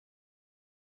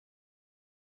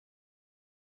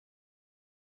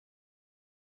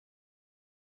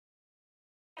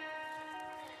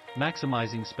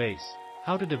Maximizing space.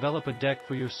 How to develop a deck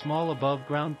for your small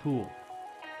above-ground pool.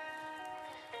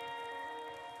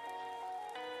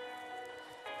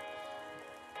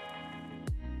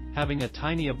 Having a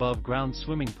tiny above-ground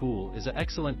swimming pool is an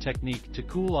excellent technique to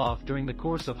cool off during the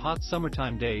course of hot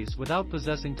summertime days without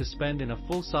possessing to spend in a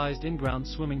full-sized in-ground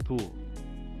swimming pool.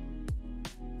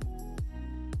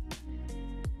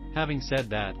 Having said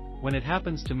that, when it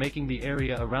happens to making the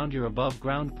area around your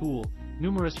above-ground pool,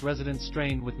 numerous residents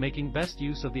strain with making best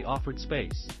use of the offered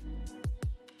space.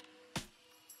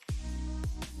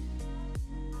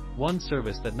 One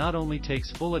service that not only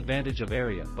takes full advantage of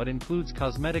area but includes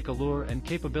cosmetic allure and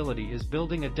capability is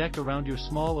building a deck around your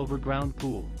small overground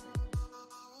pool.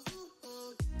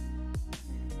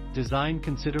 Design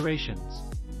considerations.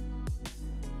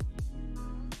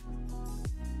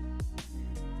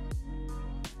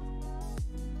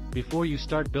 Before you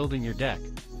start building your deck,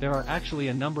 there are actually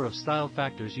a number of style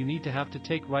factors you need to have to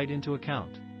take right into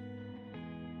account.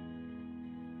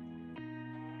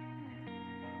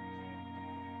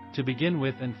 To begin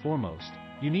with and foremost,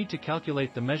 you need to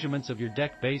calculate the measurements of your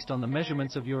deck based on the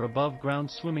measurements of your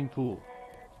above-ground swimming pool.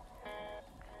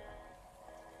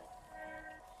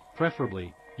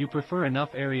 Preferably, you prefer enough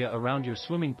area around your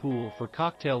swimming pool for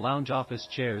cocktail lounge office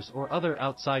chairs or other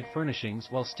outside furnishings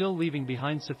while still leaving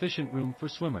behind sufficient room for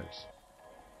swimmers.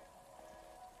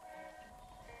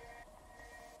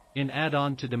 In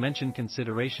add-on to dimension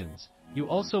considerations, you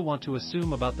also want to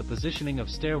assume about the positioning of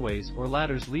stairways or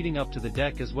ladders leading up to the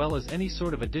deck as well as any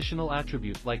sort of additional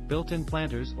attribute like built-in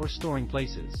planters or storing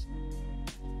places.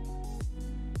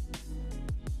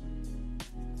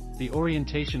 The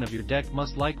orientation of your deck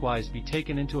must likewise be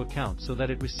taken into account so that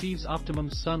it receives optimum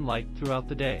sunlight throughout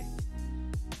the day.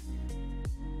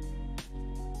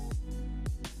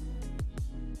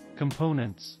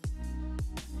 Components.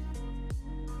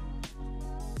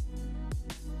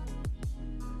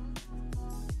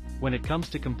 When it comes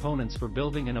to components for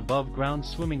building an above-ground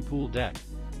swimming pool deck,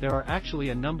 there are actually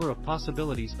a number of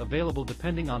possibilities available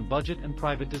depending on budget and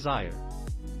private desire.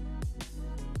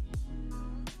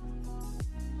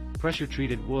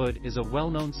 Pressure-treated wood is a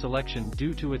well-known selection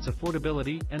due to its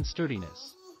affordability and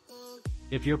sturdiness.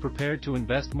 If you're prepared to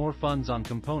invest more funds on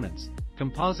components,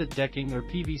 composite decking or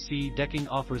PVC decking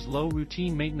offers low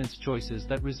routine maintenance choices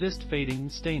that resist fading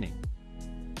and staining.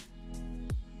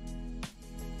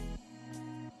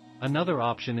 Another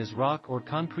option is rock or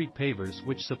concrete pavers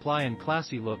which supply a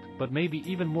classy look but may be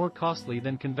even more costly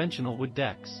than conventional wood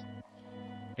decks.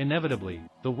 Inevitably,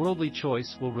 the worldly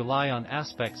choice will rely on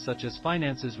aspects such as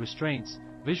finances, restraints,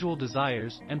 visual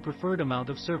desires, and preferred amount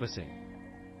of servicing.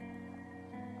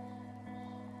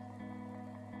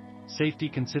 Safety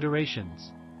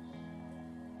considerations.